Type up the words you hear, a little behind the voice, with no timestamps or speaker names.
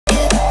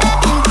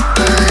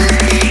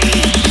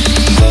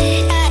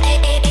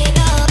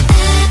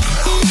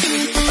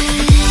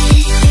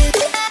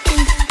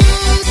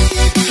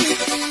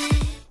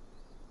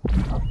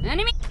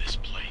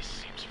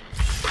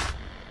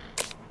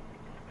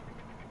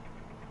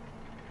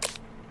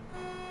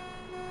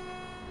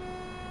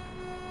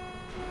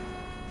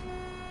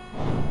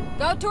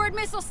Go toward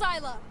missile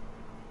silo.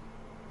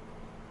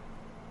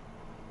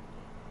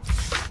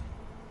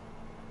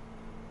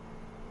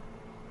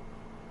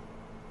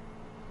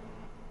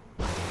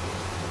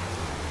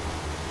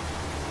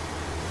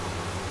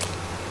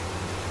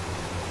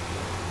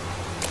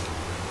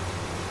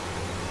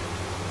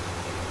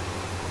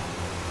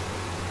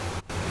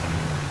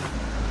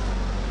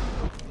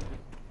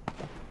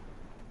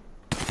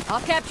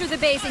 I'll capture the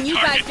base and you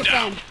guys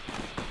defend.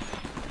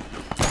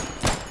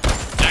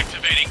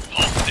 Activating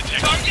pulse detection.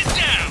 Target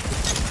down.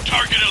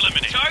 Target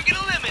eliminated. Target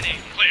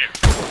eliminated. Clear.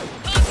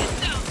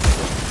 Target down.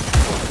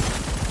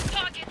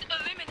 Target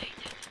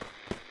eliminated.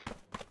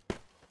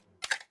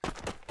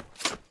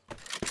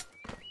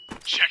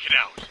 Check it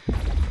out.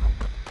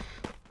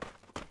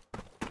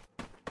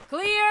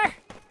 Clear.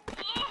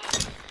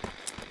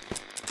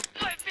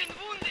 I've been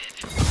wounded.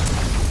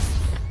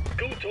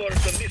 Go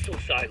towards the missile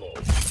silo.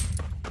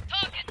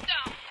 Target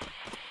down.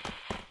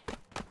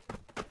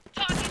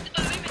 Target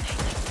eliminated.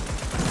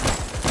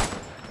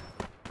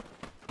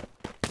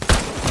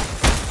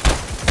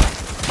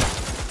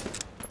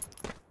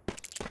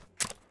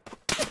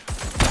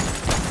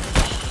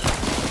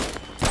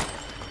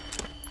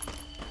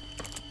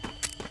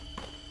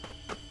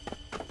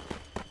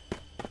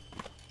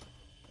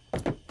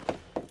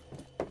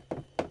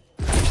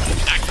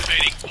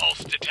 Activating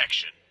pulse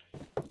detection.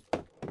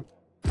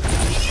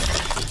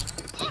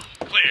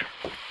 Clear.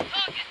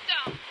 Target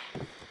down.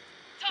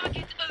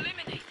 Target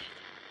eliminated.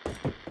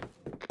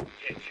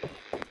 Headshot.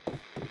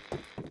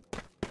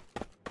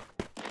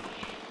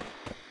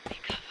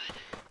 Recovered.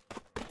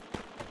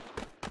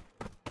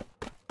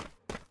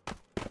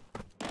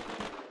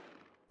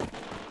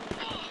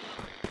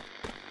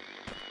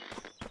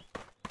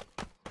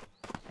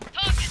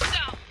 Target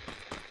down.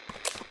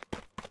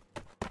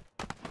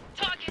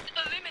 Target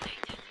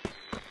eliminated.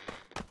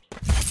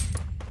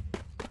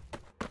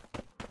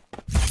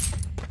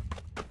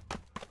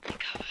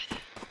 Recovered.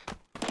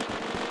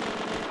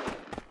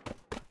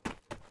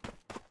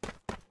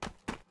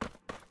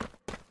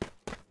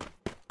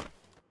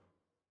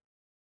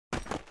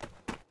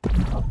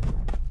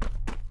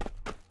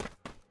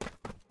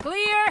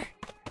 Clear.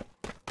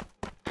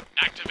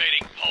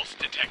 Activating pulse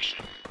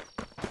detection.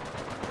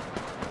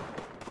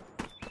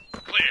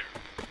 Clear.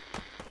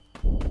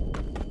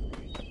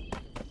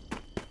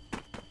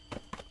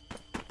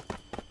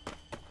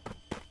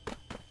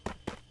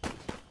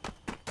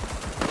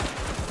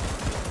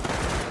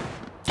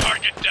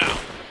 Target down.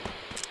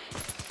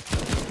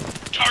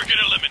 Target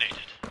eliminated.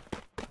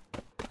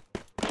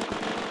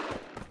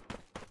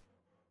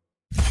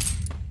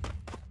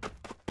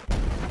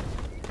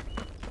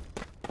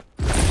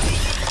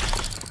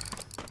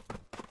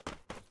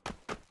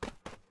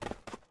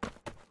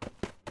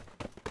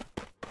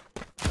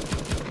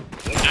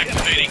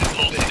 Activating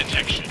pulse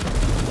detection.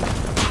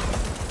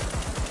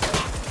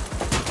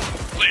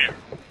 Clear.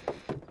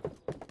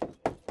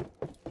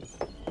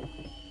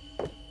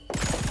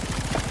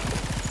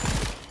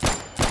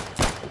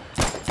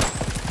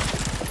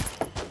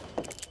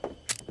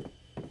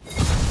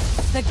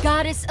 The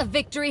goddess of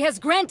victory has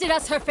granted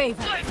us her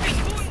favor. I've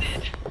been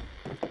wounded.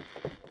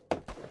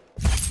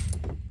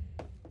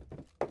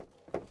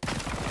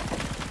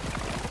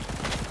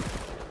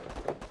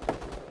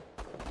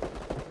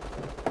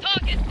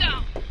 Target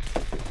down.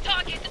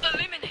 Target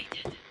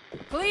eliminated.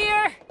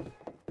 Clear.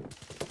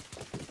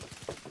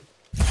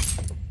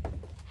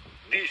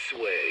 This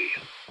way.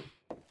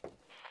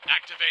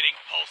 Activating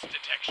pulse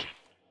detection.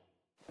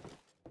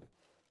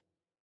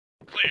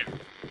 Clear.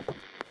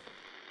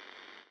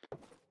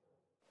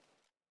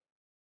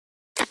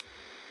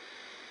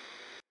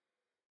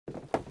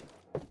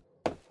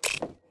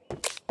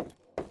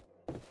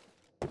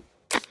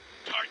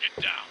 Target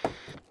down.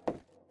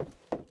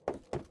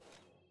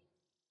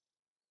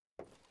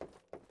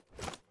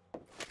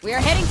 We are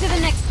heading to the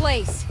next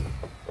place.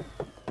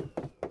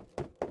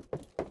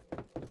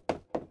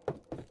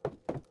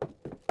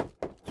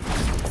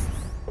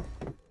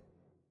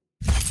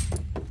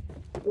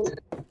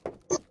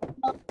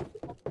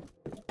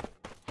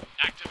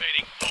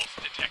 Activating pulse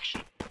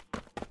detection.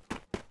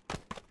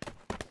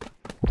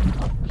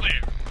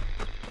 Clear.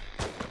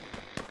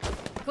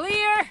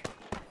 Clear.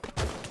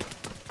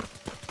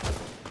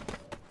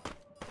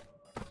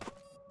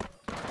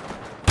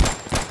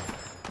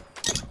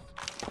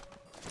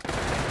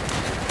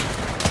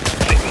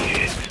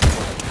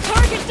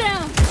 Target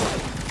down.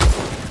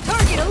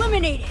 Target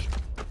eliminated.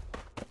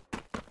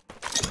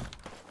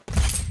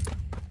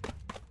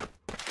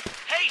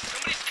 Hey,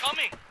 somebody's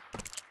coming.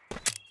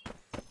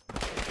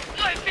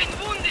 I've been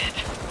wounded.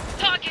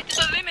 Target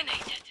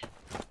eliminated.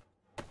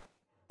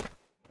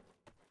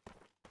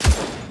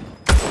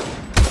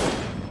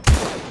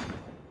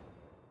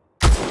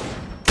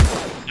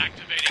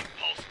 Activating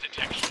pulse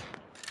detection.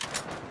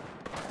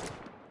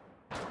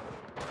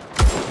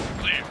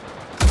 Clear.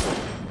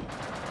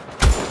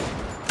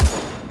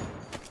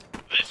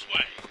 This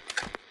way.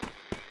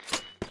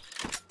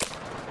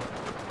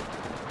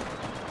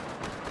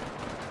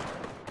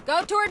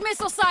 Go toward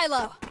missile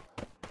silo.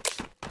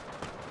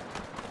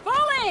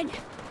 Fall in.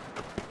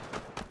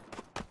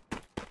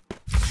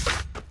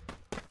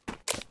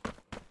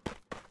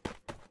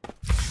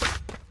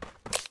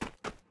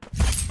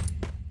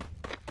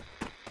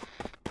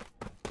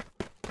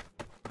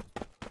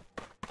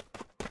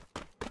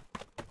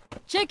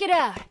 Check it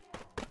out.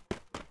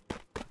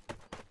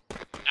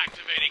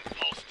 Activating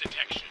pulse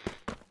detection.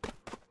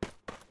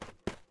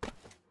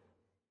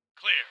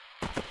 Clear.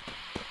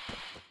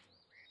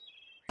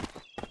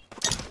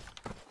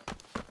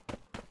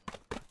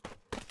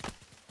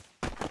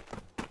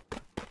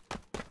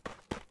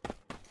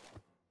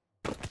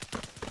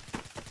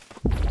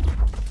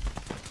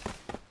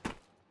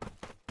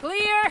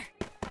 Clear!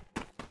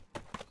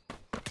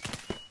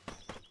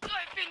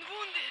 I've been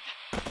wounded.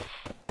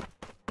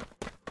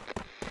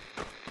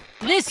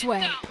 This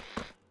way. Down.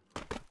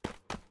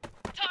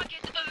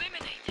 Target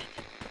eliminated.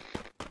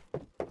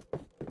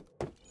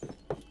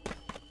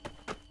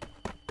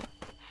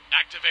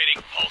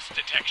 Activating pulse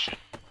detection.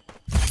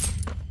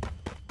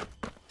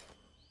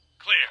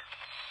 Clear.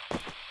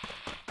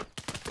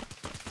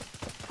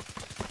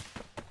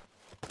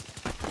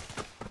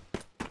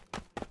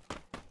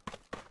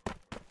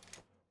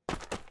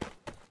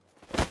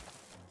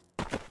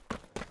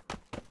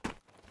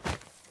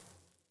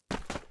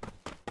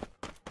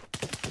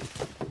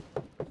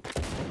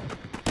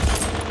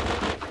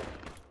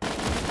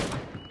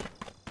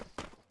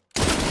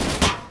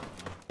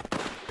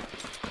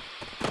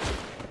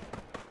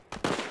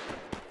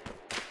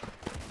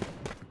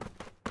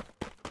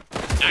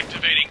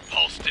 Activating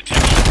pulse detection.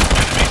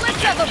 Enemies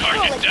Let's have a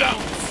target bullet down.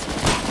 dance.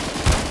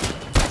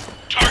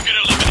 Target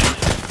eliminated.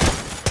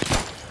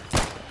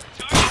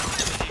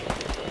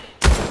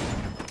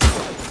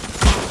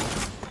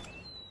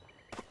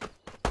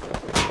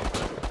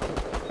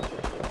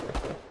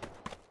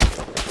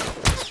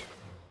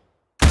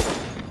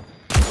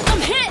 I'm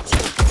hit!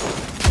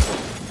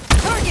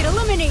 Target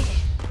eliminated.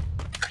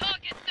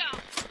 Target down.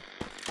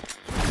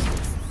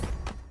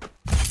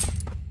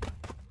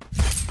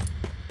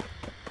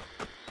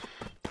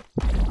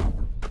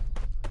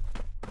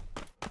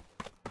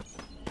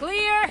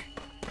 Clear!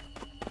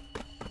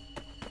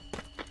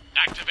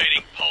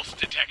 Activating pulse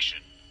detection.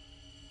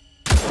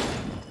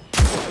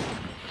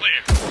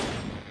 Clear.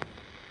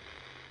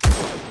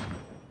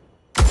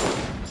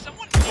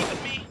 Someone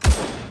even me?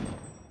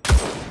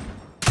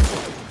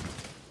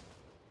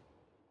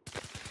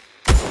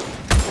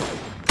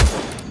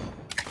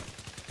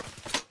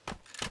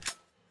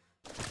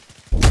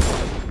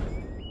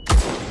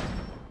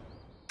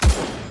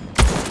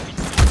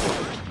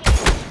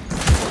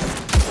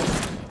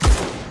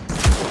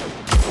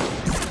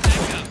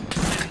 Back up.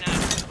 And now.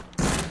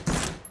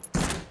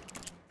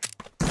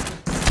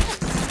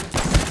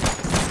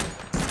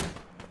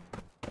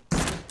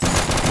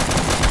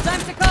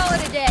 Time to call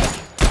it a day.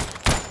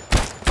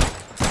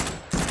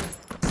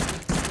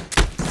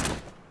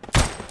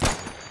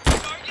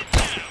 Target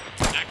down.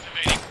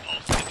 Activating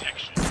pulse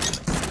detection.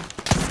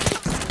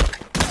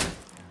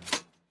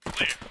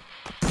 Clear.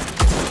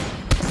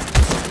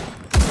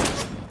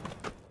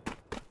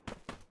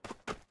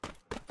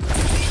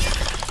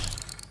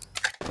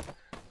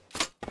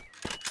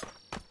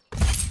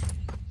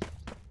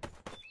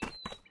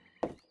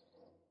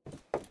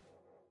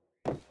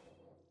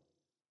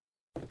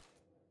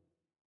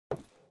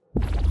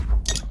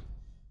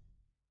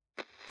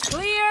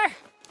 Clear!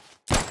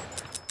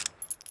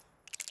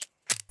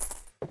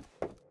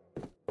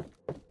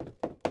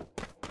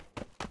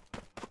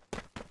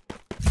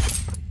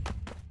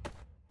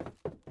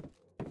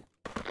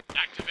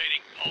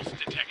 Activating pulse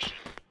detection.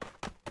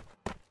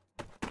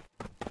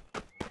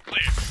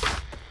 Clear.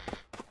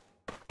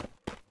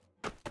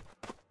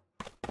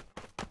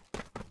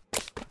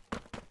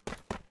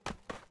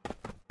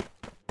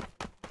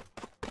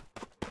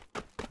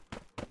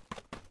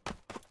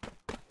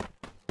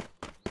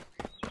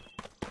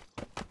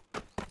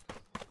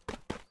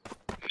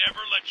 Never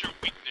let your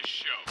weakness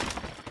show.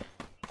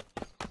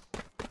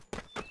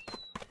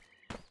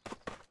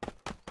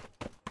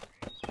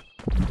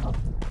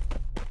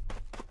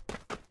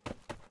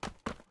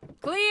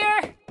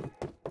 Clear!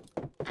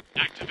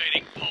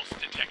 Activating pulse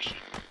detection.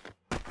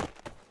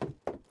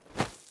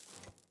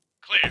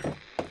 Clear.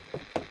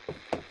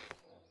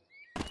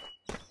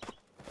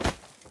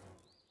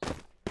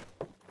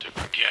 To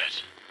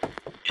forget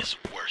is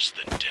worse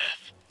than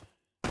death.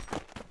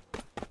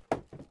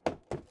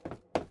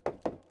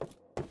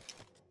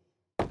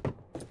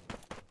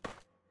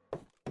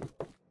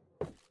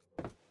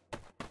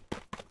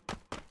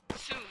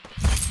 Soon,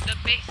 the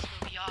base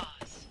will be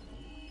ours.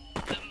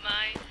 The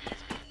mine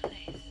has been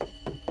placed.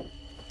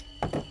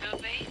 The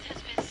bait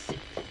has been set.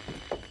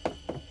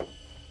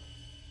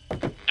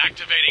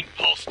 Activating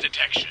pulse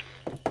detection.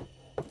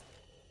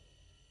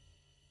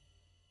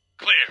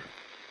 Clear.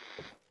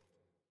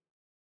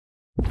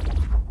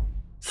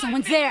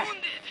 Someone's there.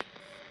 Wounded.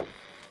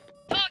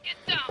 Target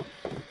down.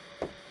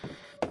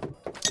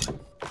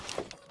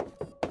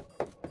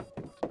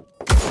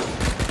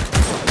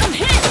 I'm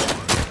hit!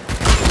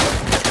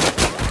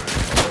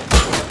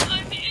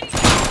 I'm injured.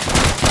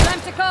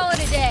 Time to call it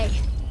a day.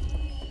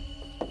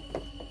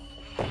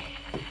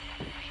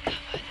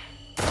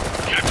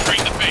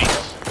 Capturing the base.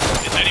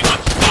 Is anyone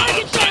still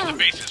Target outside down. the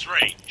base's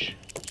range?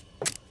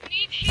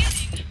 Need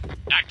healing.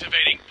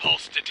 Activating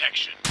pulse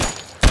detection.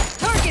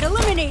 Target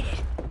eliminated.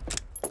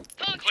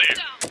 Target Clear.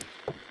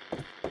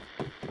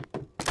 down.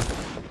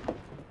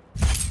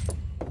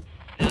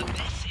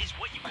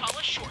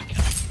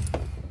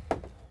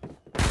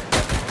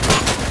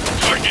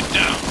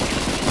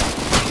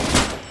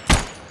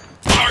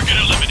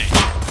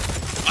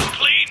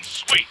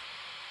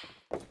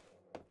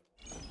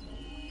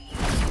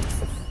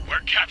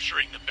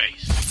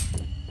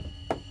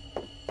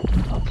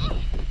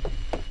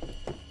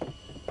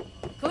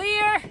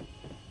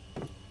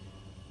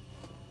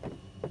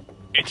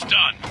 It's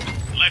done.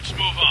 Let's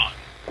move on.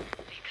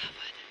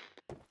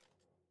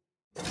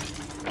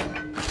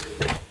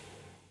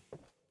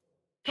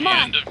 Come The on,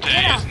 end of get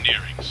day up. is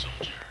nearing,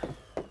 soldier.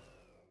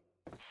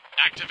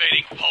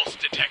 Activating pulse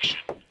detection.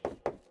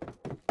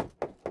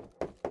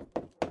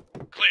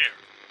 Clear.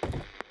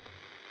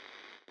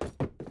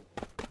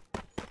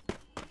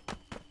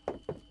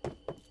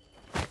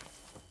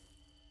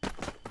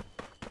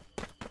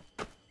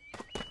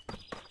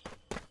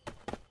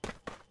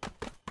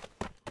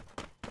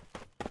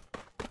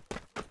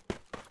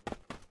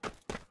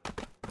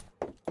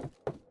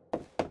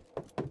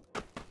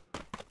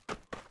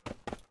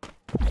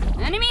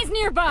 Enemies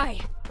nearby!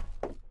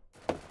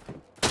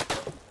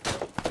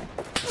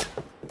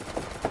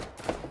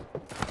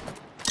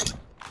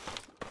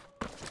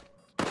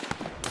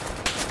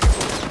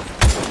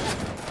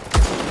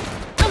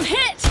 I'm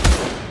hit!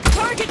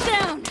 Target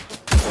down!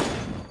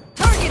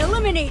 Target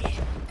eliminated!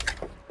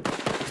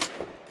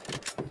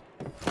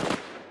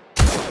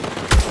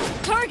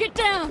 Target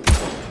down!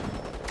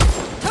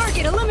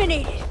 Target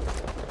eliminated!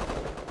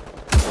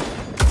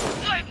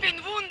 I've been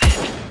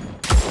wounded!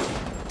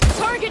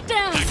 Target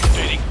down!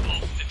 Activating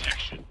pulse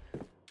detection.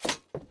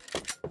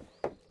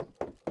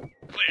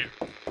 Clear.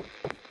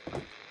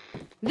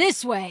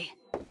 This way!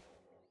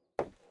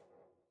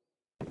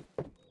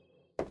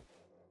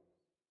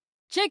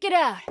 Check it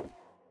out!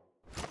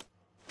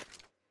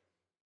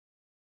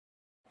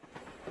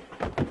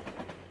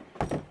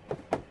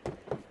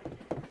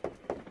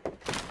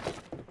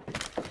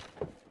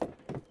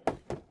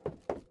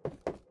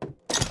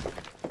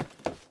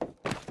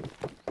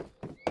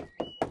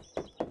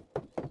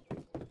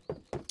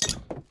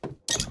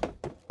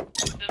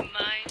 The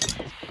mine has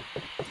been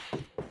placed.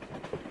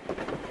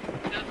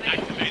 The base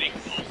Activating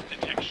pulse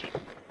detection.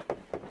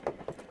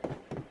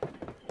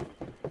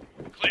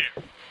 Clear.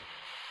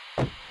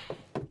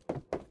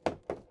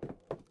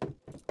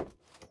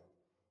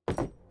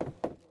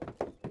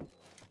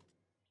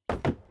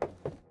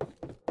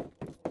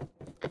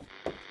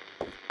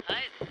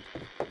 Hi there.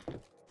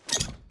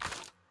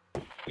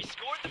 We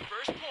scored the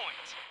first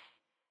point.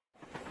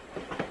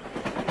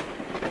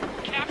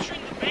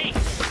 Capturing the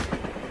base.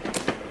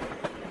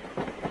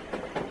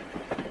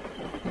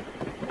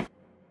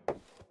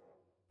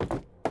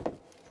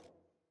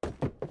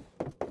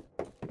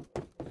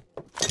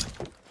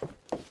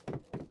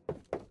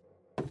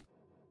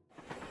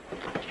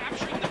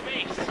 Capturing the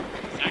base.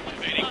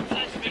 Activating Outside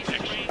pulse base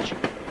detection. range.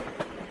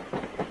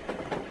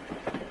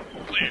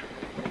 Clear.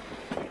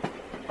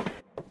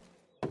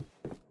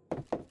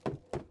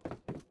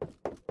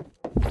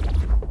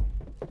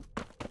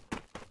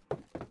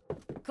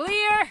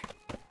 Clear!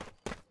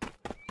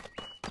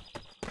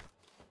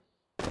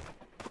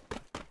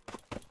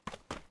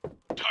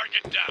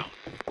 Target down.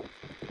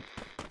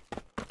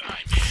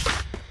 I'm in.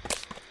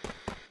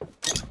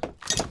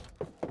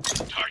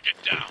 Target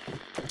down.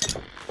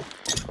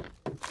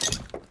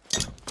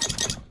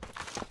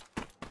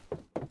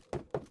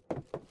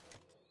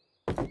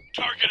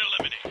 Target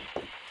eliminated.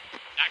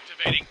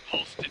 Activating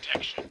pulse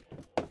detection.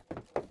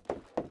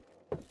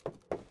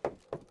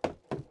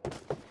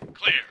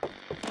 Clear.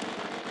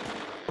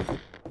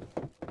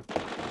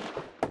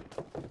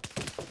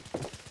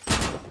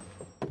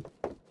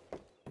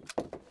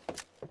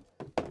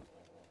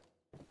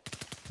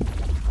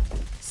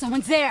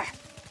 Someone's there!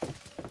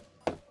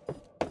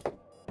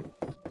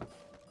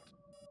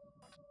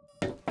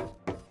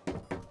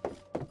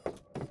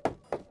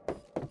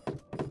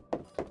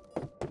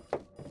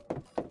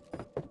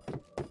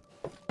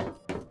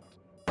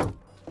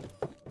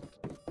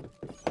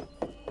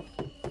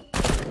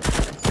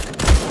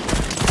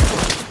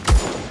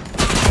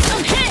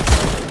 I'm hit!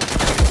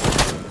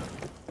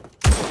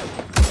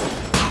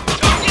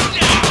 Target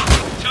down.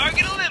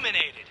 Target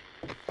eliminated.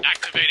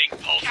 Activating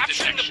pulse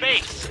Capturing the detection.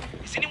 base.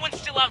 Is anyone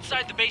still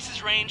outside the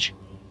base's range?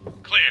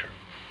 Clear.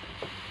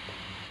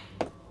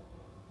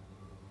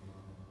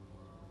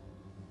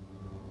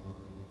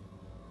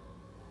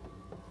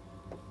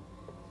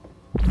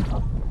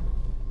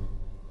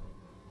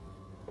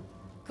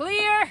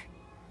 Clear!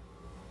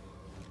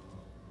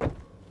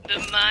 The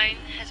mine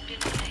has been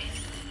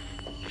placed.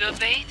 The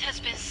bait has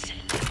been set.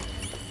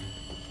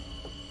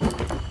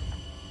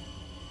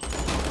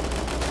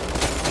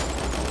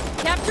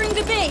 Capturing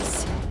the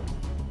base!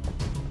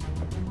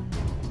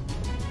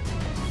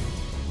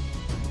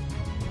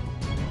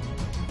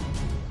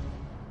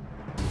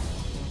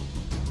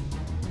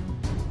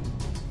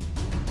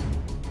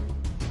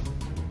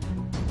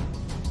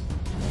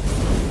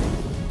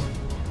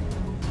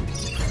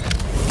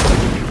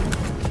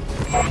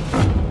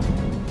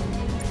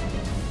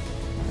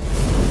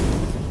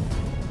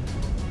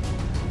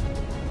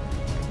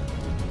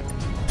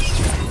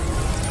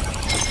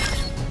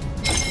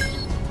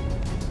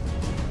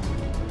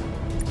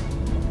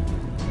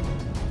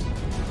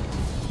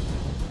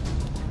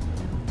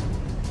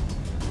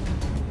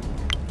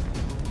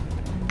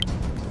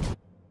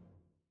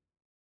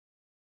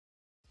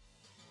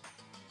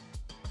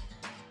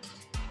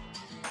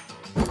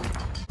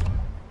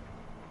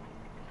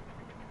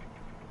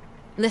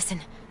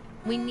 Listen,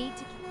 we need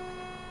to...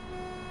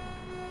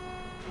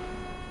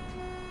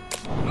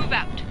 Move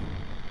out.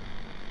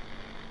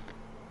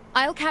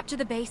 I'll capture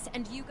the base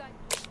and you guys...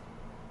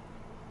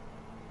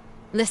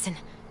 Listen,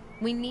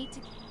 we need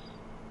to...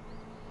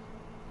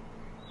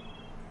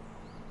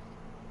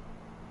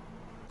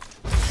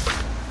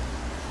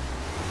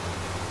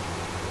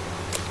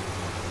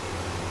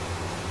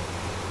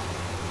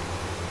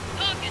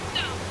 Target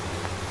down.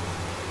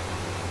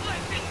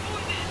 I've been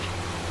wounded.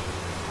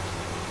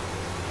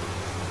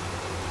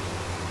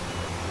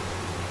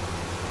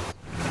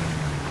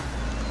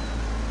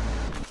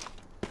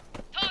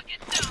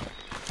 Target down.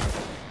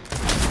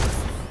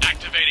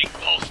 Activating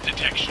pulse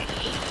detection.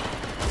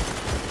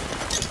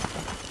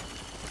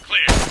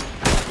 Clear.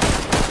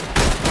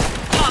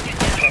 Target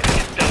down.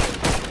 Target down.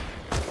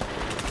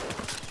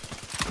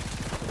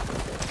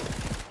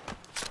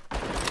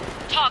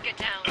 Target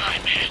down.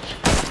 I'm hit.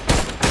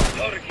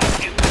 Target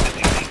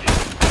eliminated.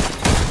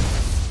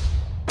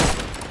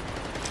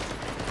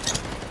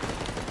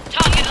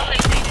 Target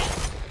eliminated.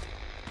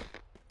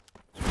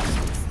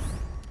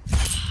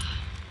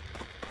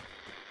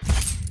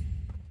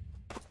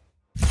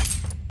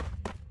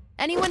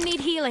 Anyone need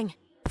healing?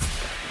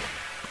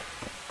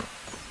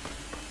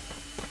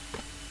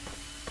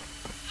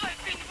 I've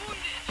been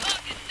wounded.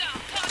 Target down.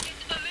 Target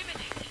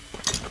eliminated.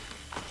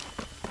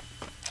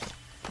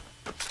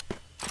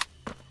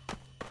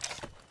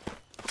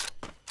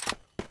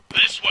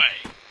 This way.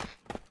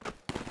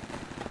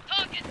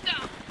 Target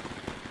down.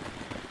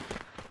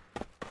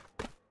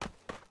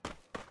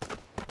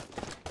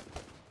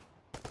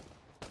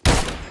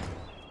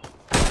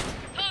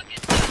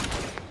 Target down.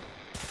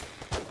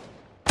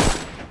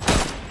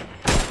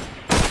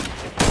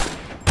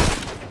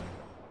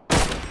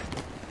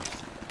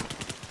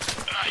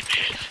 I'm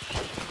hit.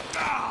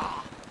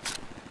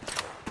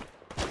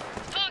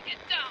 Target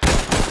down.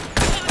 Target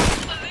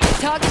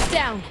eliminated. Target's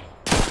down.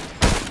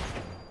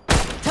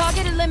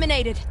 Target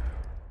eliminated.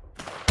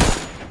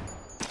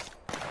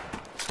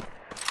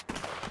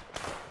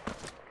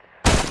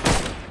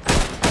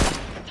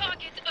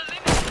 Target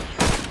eliminated.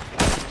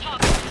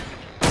 Target down.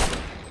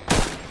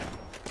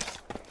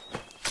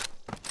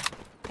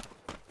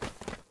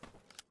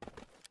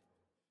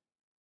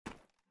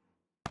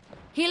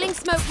 Healing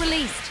smoke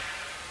released.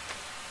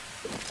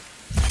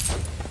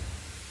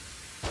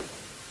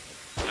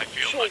 I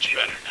feel much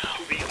better now.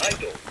 To be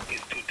idle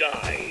is to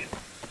die.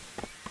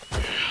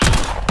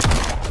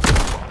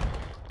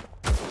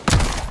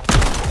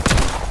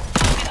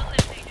 Target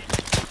eliminated.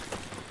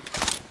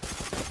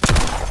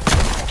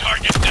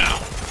 Target down.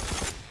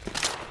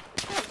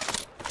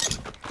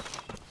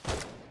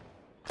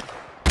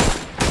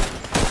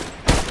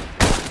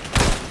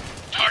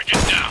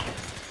 Target down.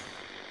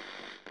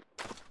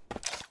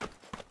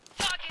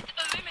 Target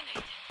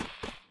eliminated.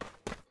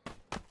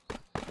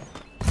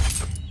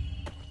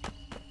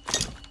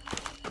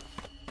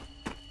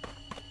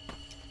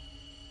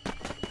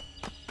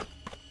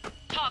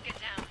 Target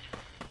down.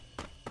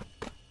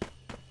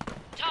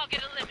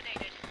 Target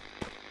eliminated.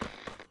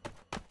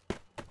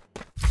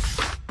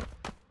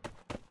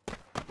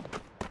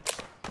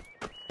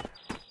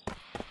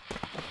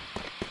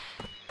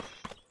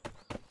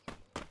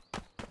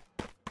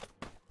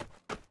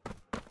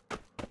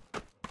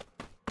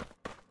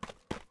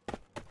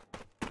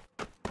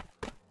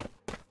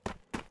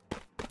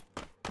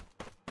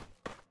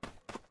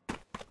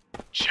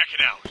 Check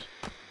it out.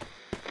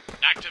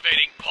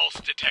 Activating pulse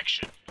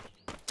detection.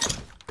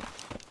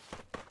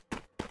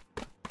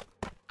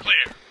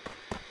 Clear.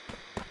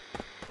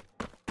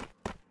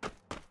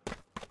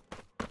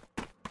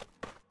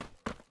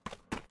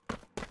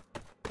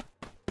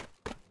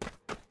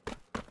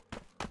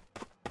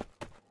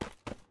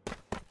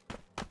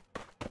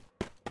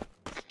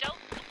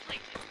 Stealth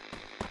completed.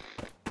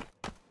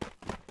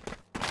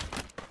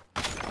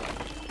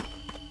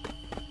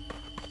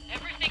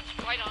 Everything's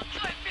right on.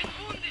 I've been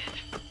wounded.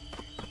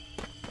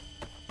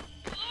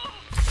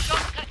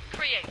 Shortcut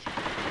created.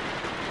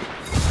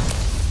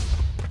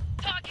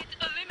 Target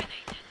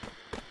eliminated.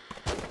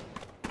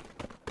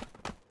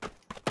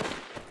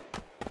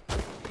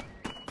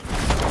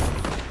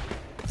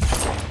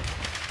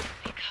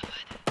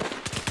 Recovered.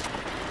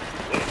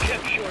 We're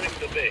capturing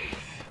the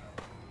base.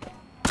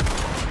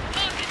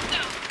 Target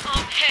down.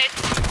 I'm hit.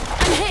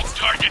 I'm hit.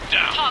 Target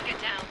down. Target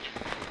down.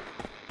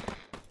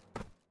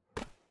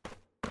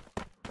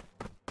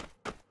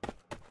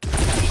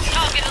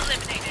 Target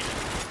eliminated.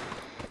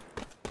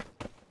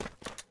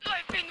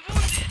 I've been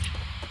wounded.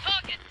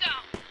 Target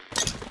down.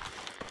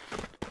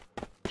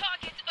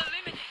 Target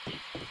eliminated.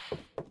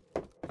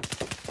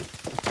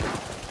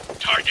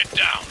 Target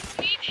down.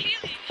 Need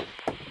healing.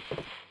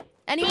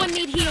 Anyone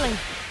need healing?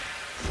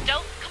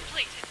 Stealth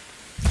completed.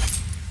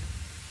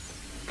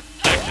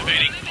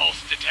 Activating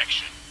pulse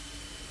detection.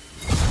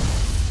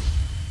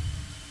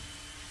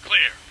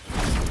 Clear.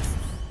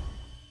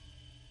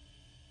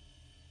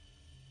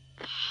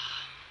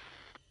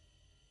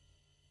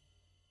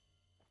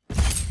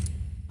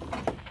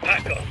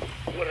 Pack up.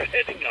 We're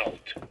heading out.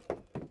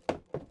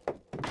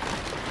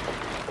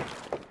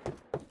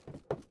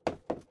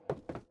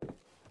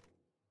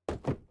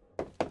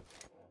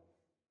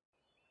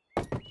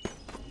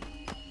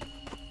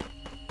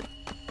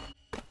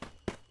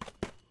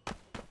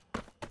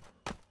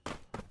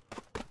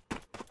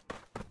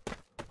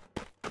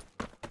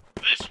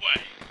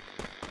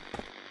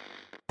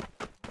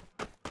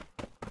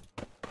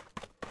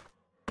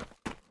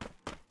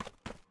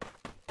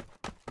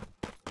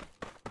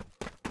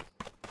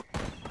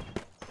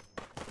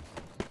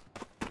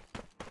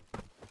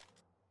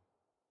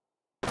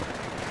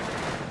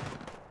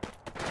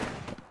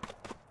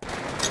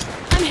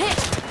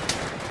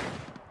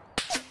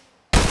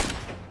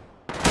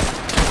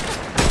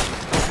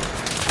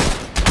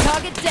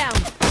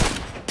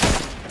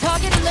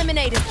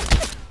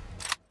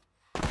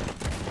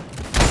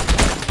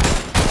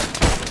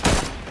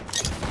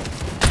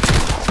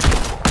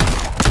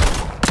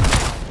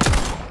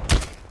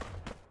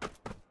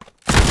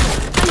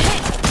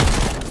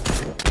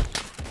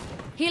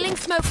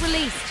 smoke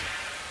released.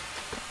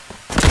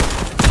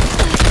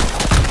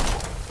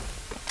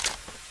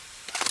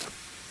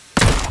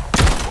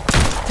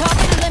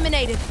 Target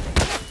eliminated.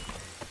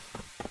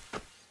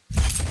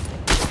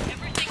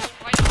 Everything all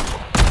right?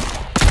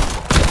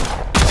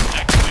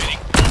 Activating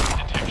pulse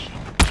detection.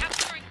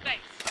 Capturing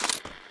base.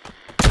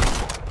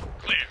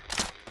 Clear.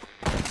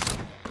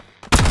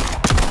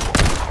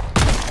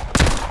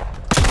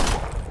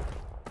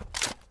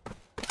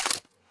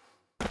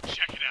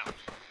 Check it out.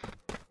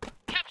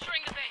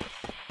 Capturing the base.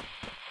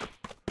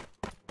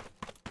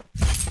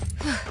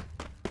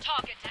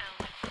 Target down.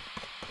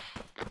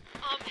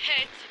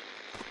 Hit.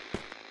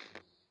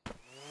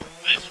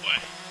 This way.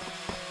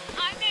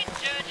 I'm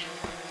injured.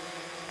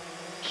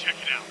 Check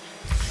it out.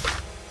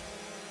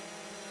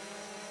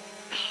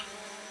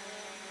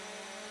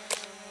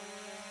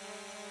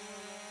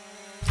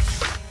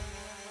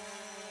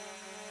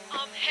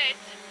 Hit.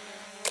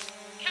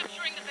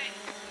 Capturing the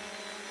base.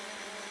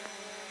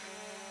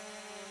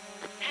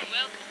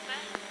 Welcome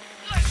back.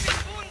 I've been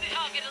wounded.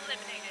 Target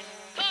eliminated.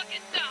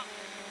 Target down.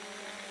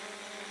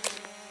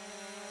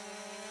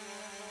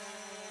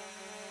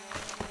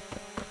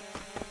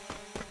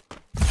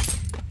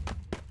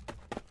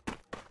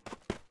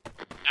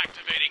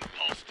 Activating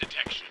pulse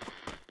detection.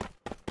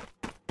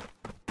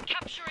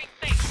 Capturing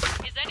base.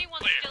 Is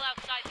anyone Clear. still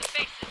outside the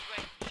base's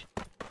range?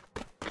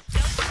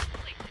 Stealth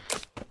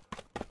completed.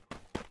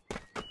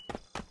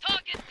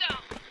 Target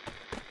down.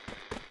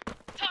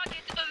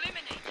 Target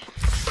eliminated.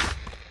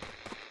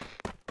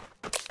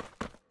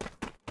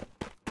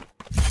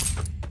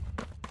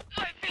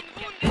 I've been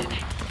wounded.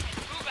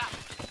 Move out.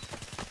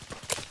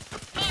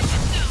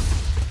 Target down.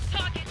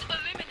 Target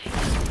eliminated.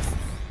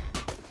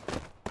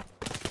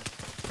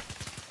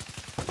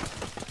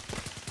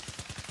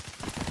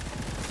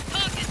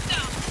 Target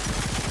down.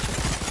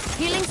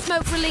 Healing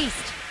smoke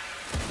released.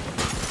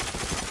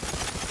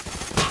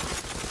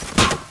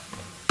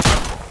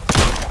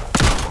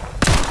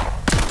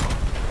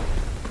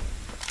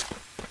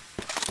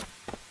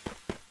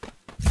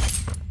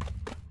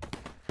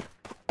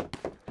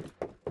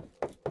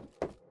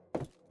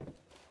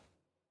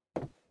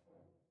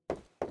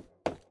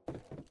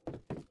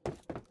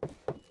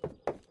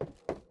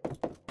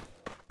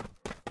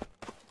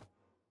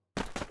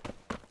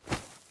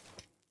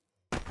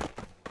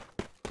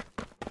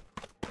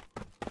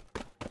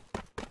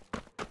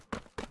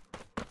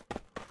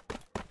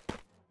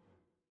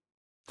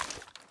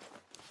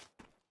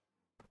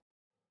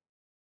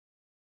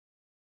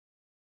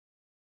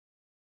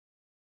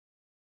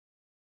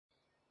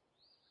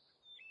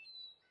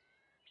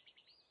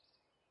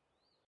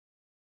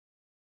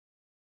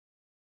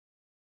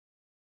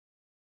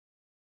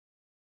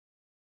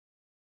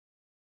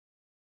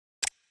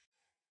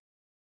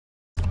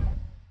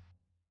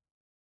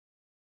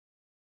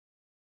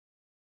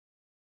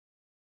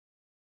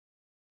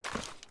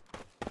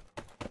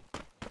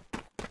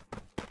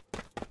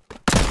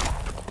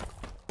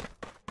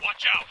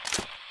 Watch out!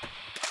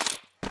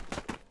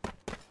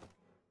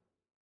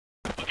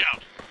 Look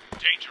out!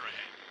 Danger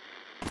ahead.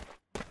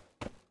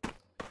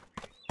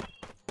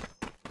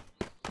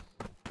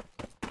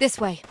 This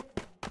way.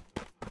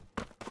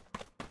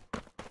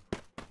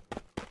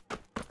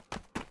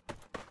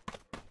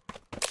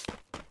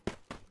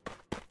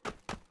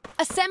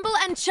 Assemble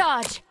and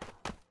charge.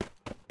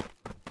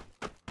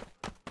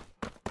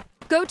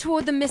 Go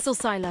toward the missile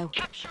silo.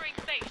 Capturing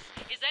base.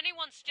 Is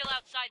anyone still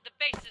outside the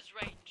base's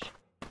range?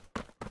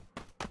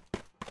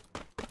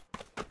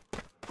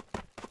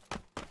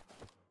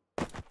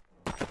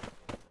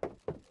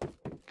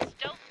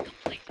 Stealth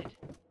completed.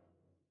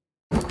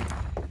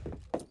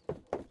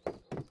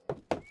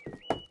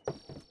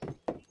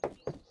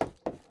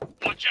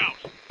 Watch out!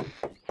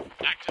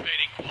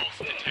 Activating pulse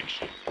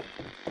detection.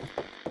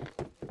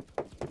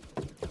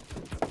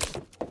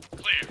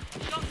 Clear.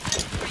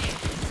 Shotgun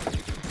created.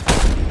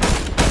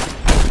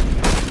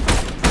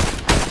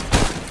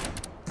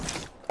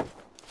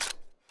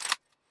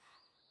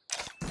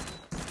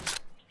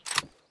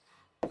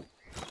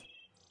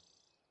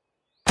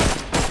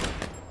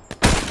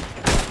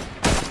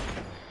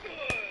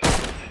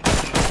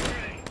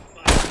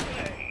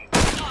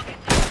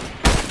 Target down.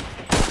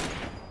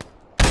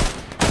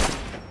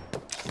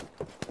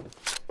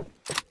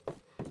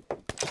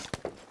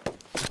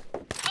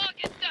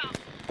 Target down.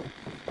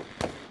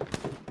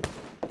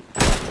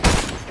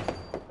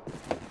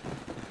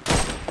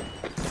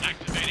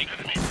 Activating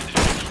pulse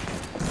detection.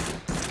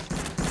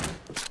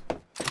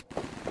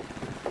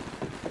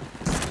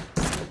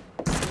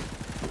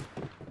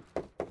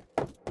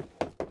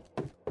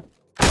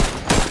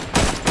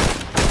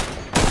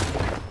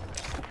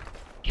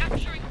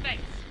 Capturing base.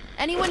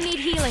 Anyone need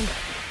healing?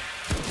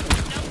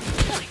 Stealth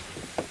completed.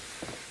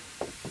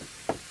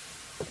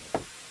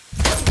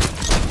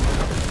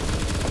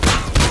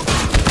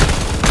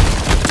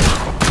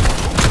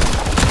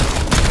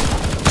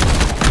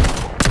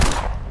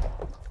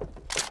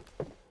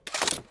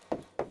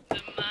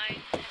 The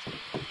mine has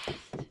been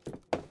placed.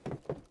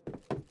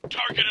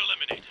 Target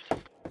eliminated.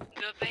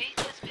 The bait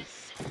has been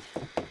set.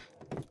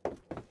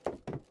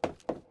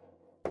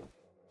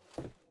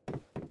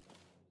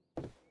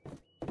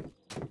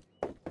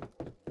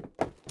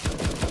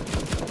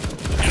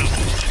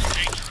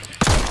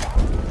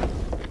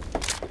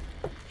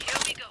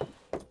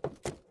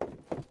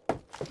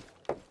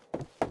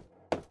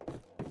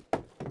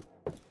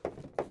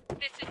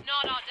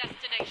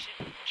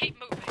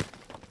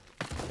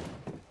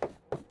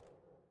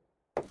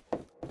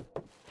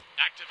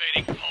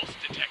 Activating pulse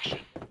detection.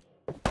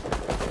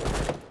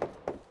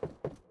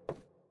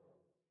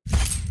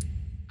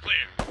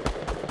 Clear.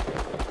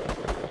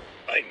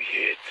 I'm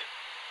hit.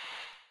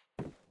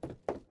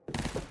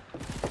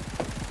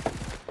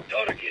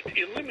 Target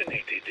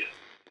eliminated.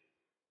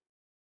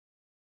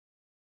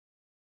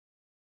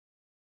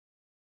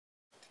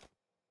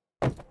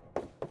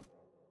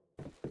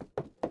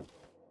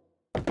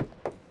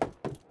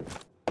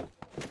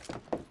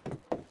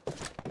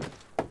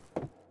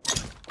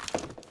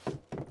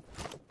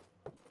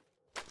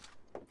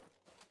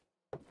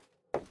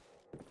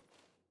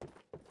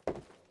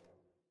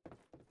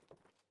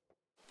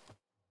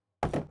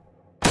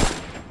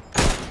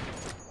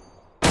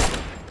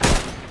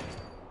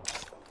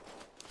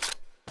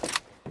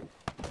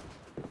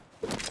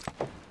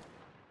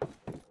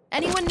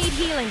 Anyone need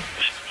healing?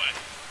 This way.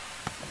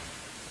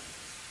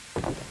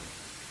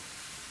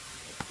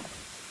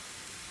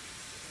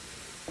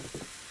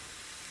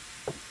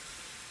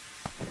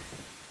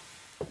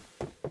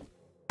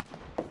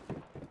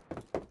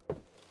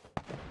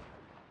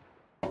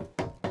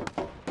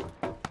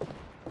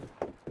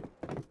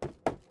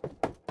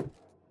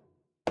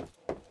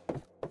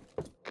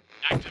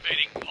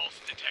 Activating pulse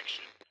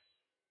detection.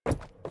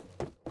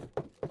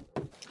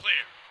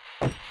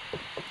 Clear.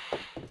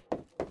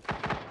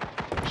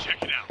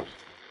 Check it out.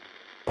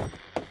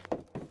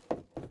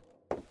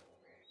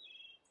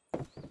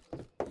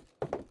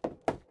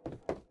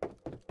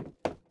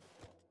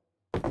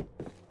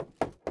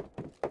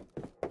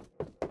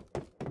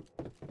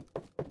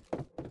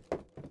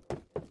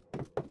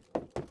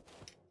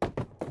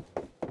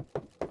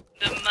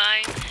 The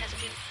mine has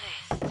been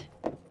placed.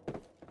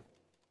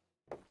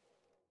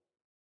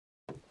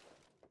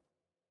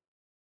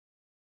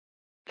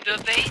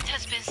 The bait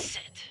has been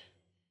set.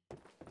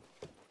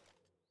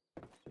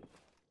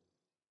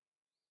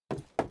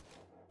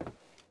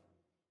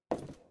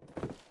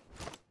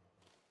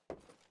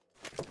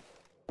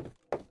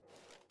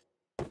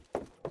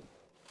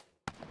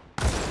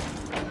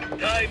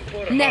 Time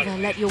for Never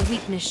harvest. let your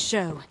weakness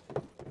show.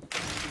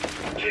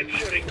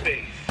 Capturing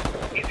base.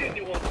 Is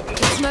anyone still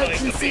Smoke outside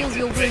the conceals base's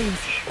your range? wings.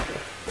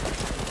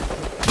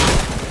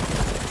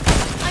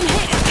 I'm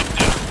hit!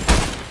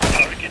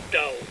 Target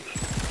down.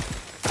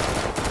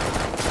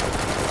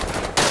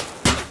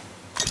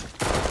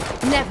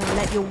 Never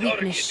let your Target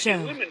weakness show.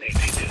 eliminated.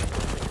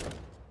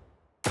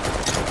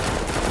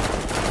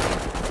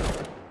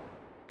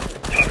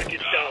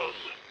 Target down.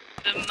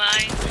 The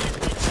mine has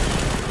been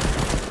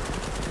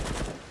set.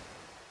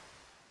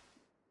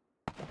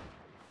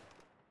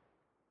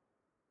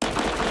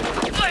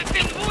 I've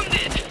been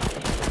wounded!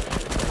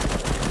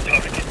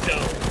 Target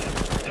down.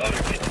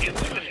 Target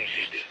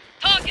eliminated.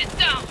 Target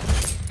down!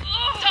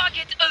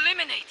 Target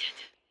eliminated!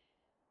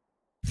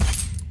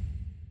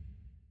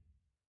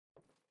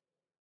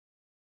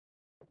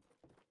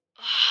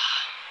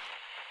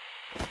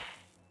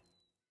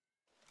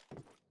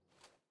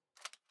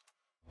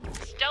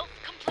 Stealth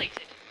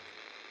completed.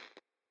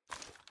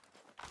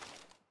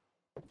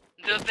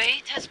 The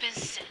bait has been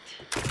set.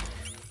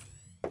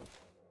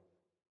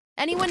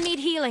 Anyone need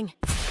healing?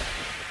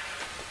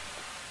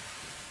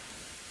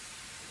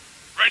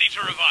 Ready to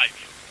revive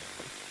you.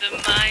 The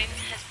mine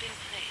has been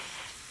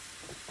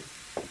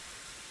placed.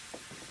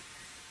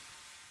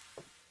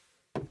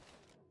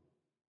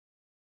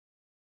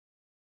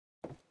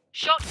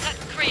 Shortcut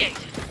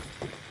created.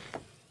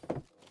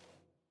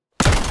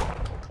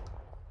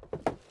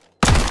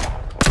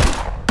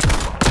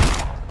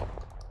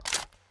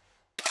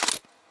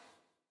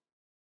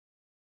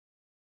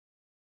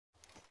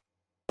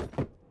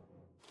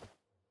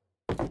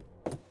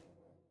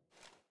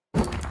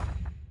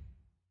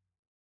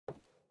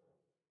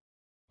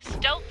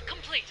 Stealth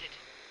completed.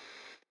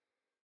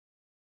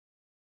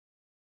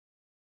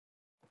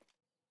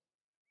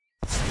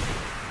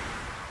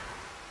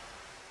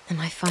 Am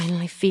I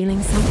finally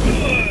feeling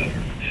something?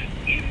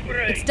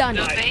 Embrace It's done.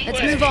 The bait Let's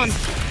has move on.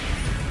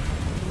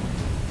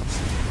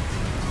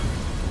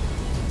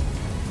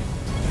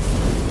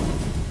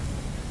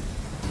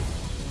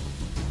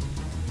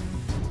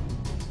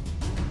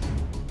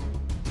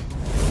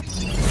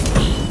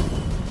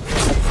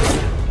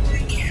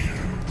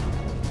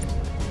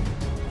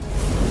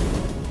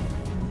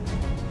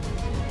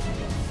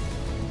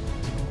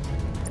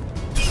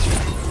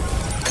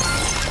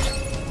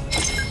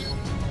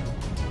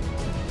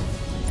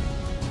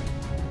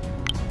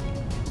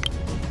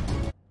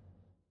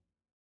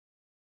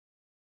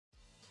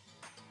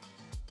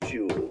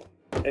 you.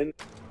 And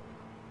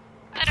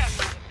I don't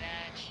need a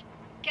badge.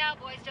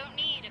 Cowboys don't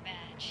need a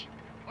badge.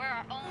 We're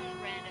our own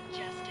brand of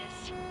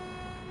justice.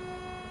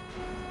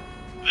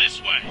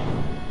 This way.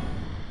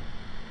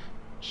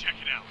 Check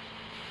it out.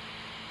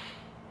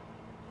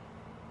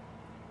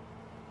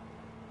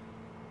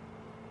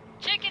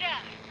 Check it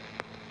out.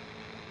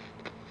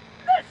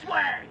 this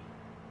way.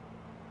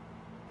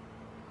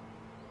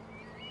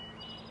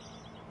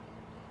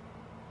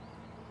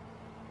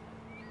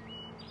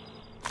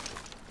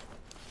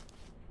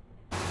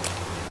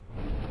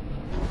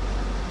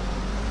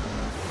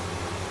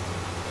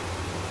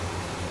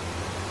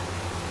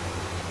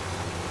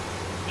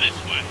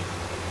 way.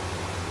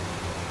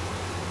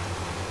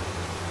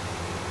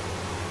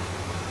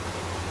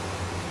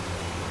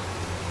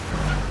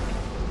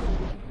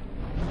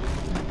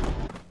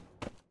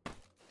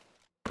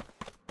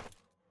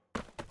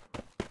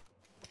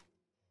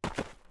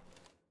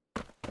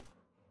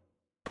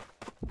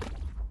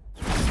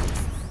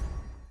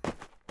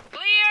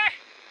 Clear!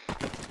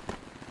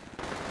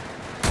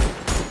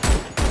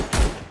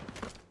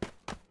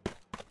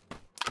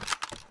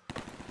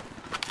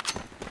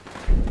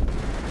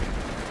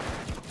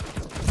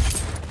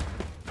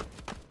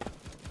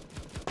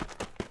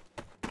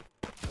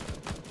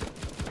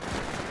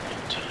 No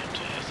time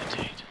to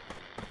hesitate.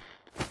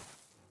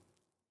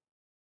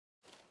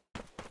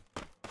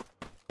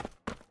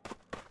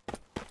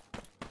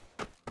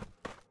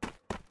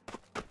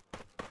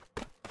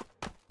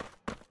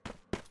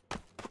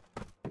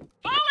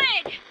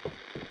 Forward!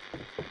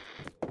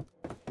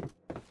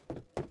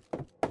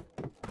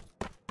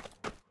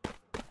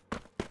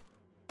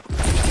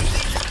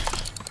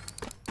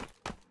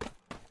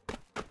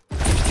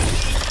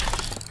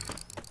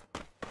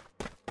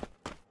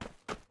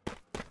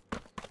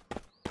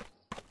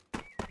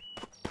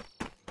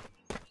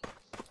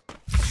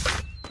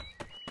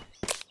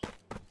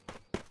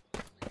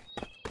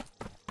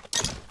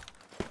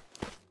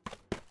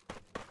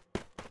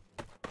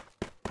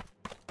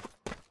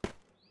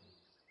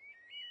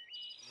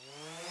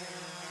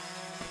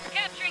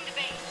 Capturing the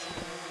base.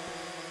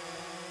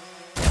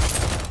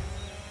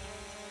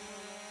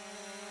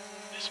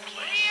 This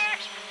place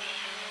seems familiar.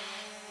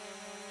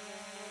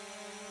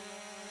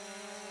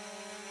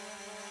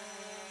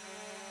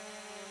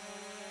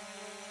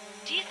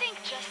 Do you think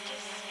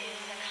justice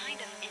is a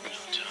kind of No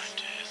innocence? time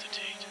to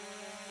hesitate.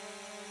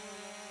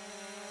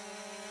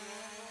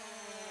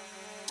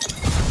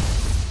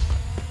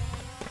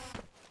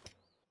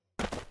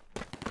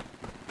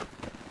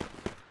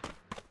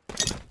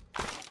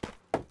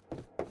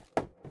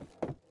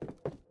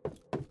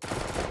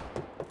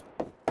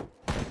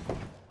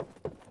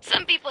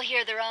 Some people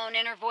hear their own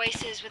inner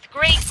voices with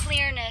great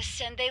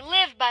clearness, and they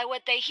live by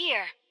what they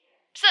hear.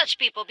 Such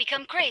people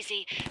become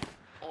crazy,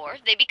 or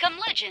they become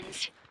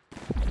legends.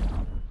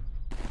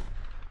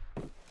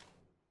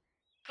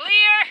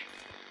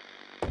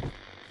 Clear!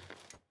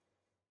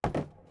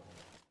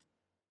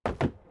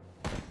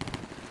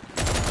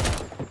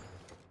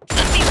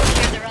 Some people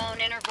hear their own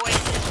inner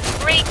voices with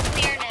great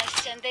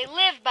clearness, and they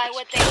live by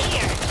what they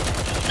hear.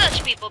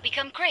 Such people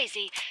become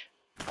crazy,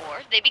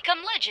 or they become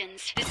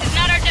legends. This is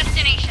not our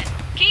destination.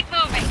 Keep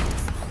moving.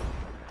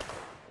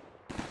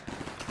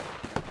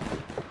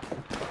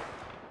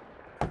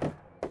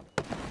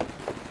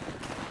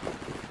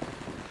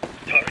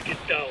 Target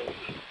down.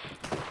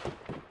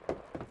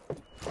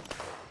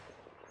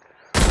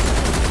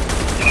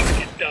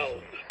 Target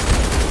down.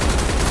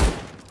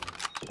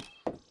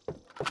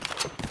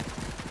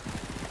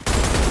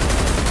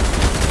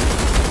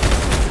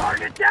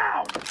 Target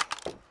down!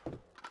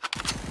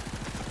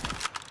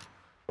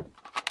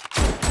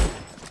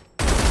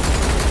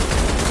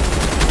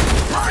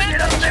 Target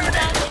That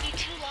eliminated! will be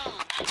too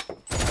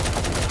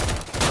long.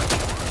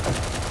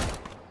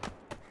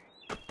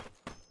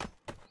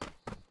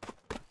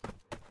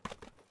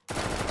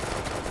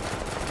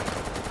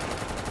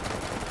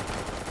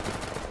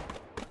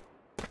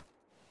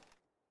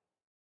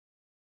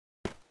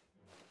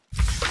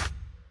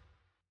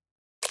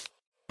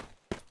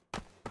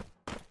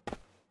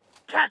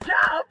 Catch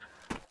up!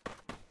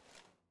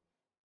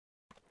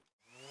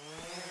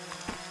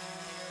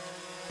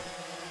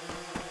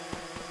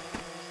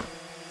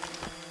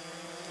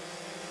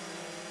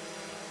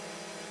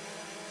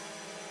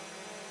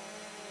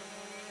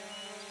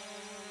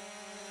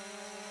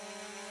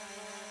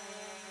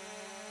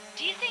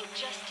 Do you think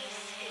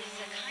justice is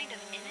a kind of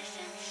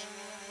innocence?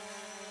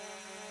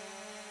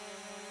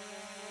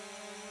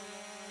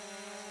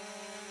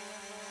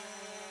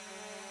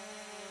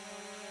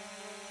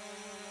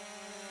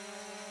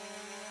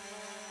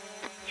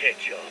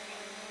 Catch up.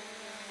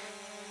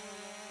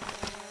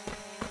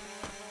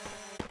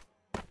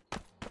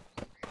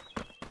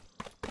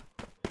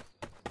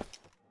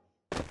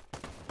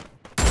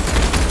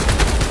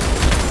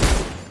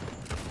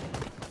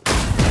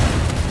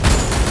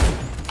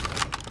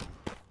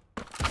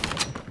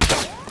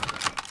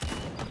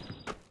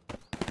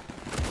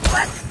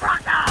 Let's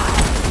rock out!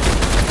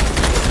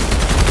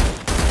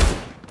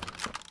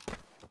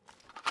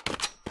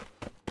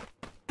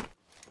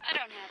 I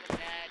don't have a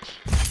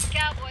badge.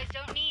 Cowboys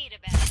don't need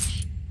a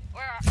badge.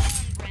 We're our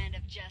own brand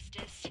of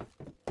justice.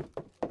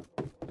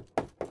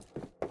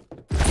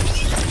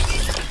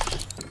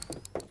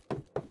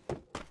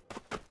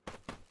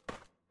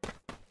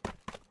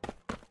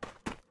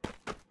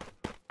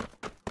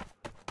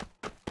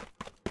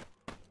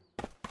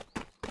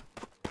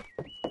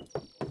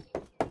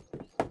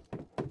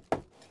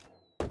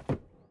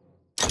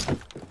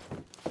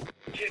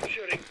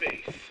 Capturing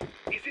base.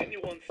 Is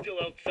anyone still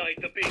outside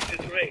the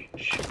base's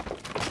range?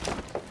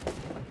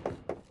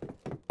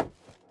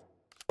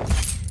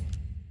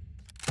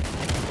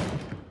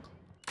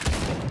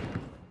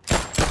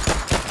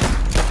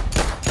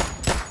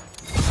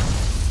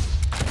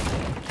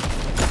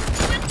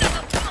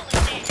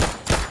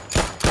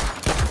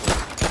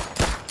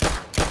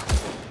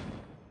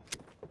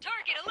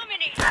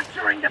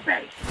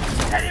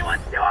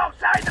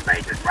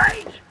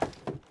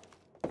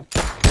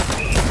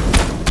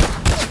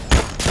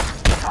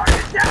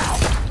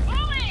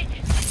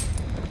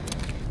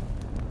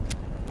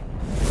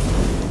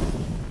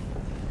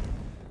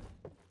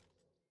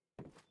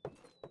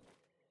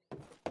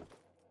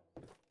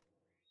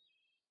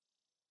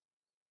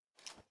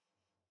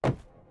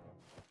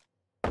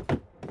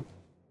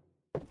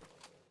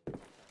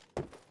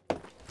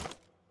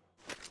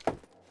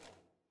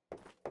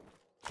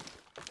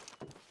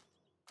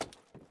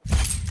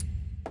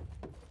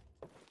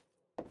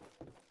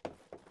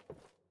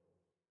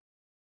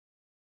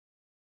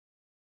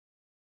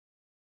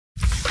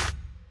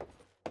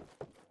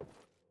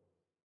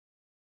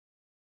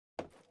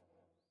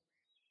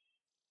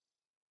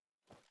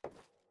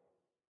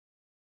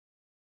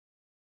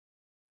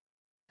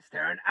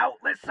 there an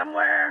outlet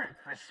somewhere?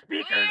 My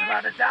speaker's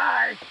about to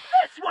die.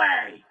 This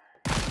way!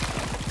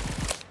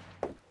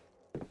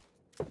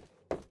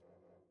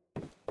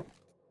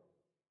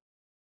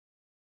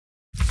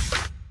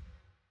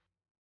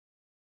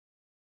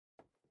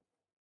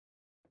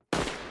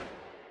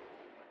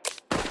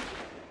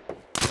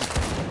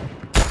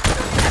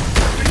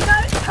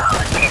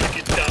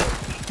 Target down.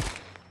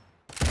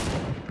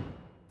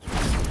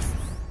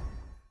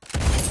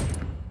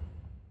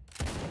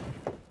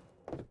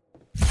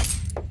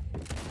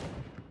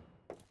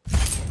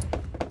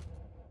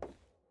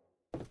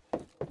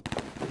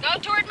 Go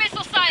toward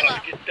missile silo.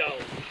 Target down.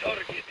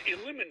 Target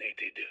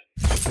eliminated.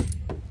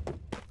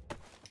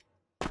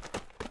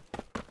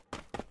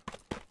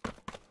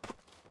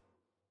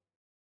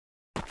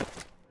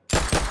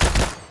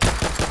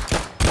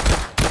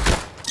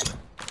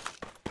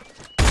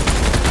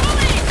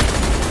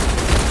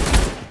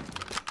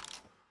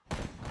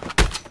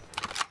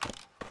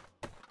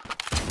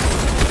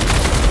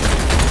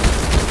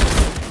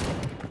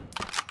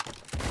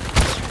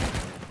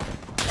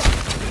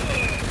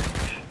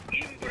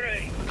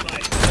 Embrace my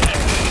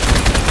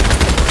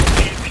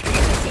be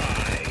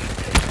purified.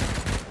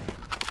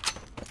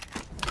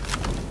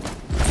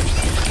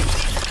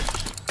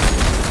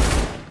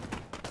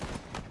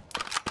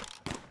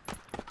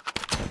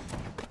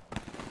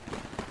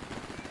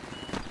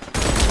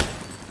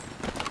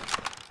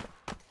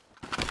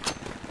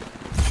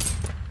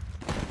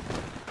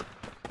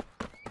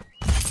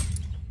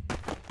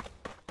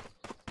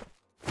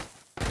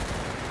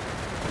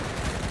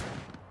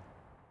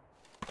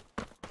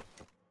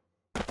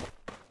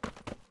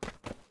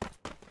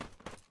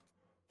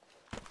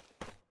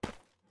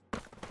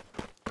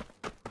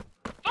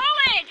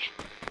 Falling!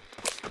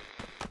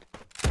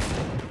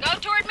 Go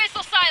toward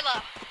missile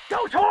silo.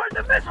 Go toward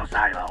the missile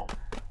silo!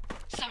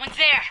 Someone's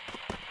there.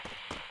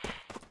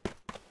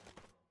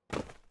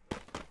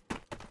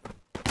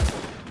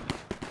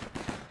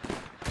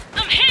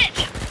 I'm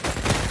hit!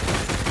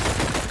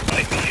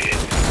 I'm hit.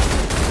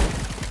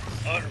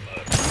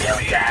 Armor. You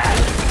dead!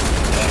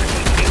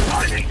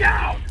 Target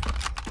down!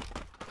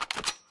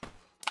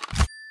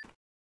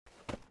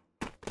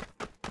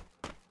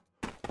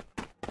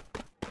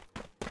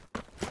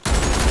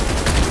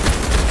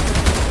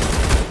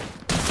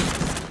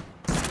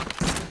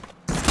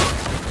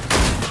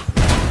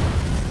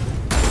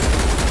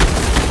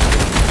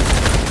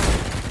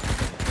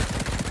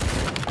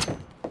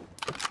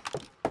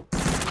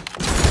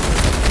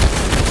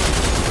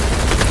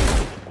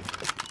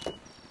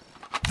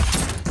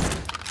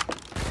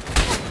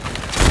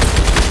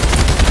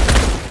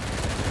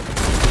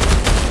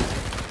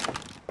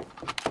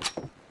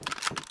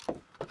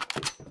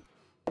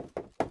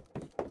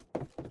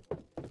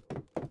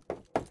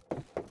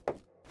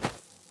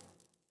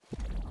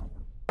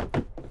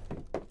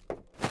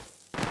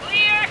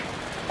 Clear!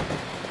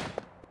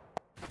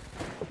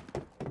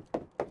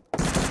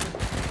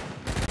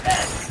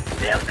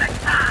 Music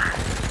time!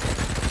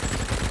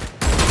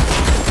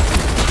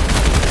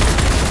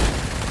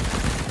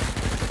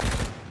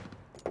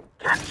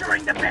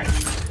 Capturing the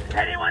base!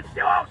 Anyone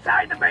still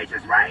outside the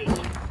base's range?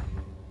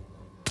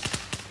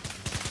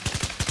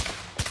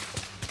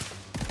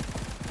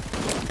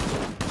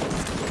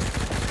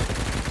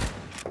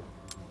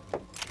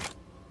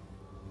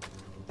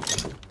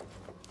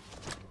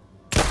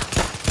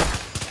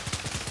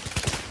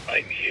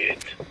 I'm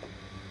hit.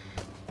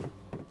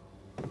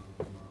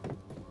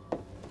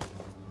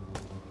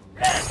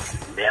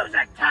 It's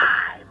music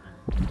time!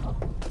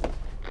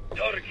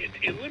 Target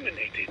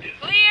eliminated.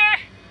 Clear!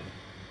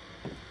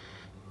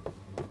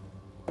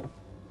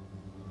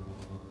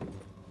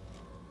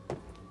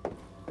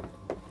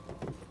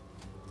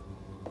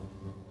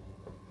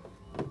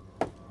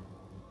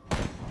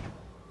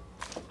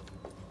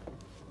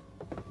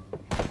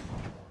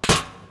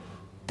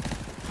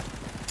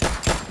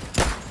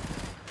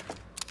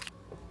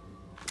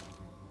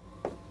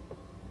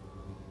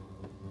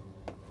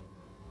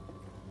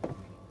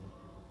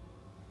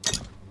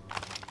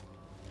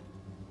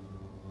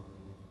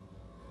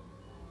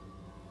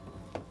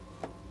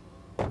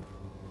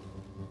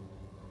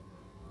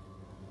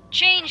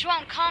 Change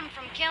won't come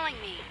from killing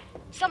me.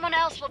 Someone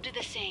else will do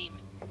the same.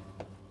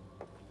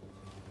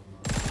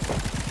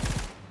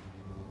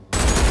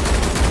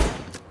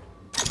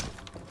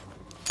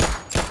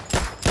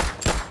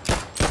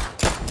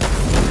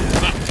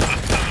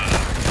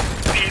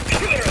 Be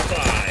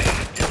purified.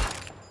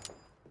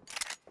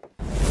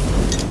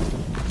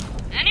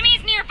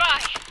 Enemies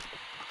nearby!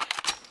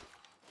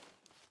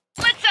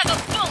 Let's have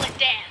a bullet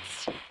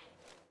dance!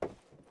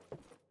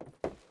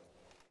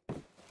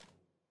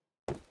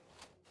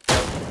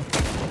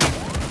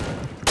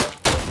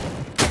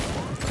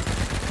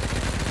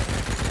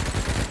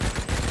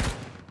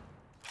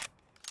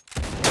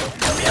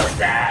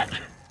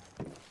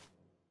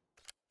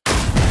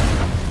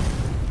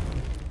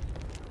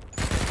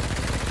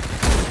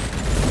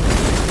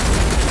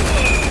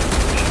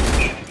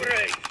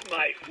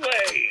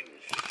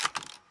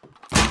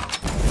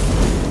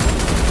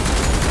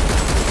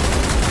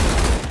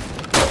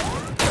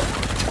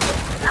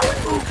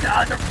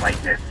 other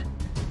places?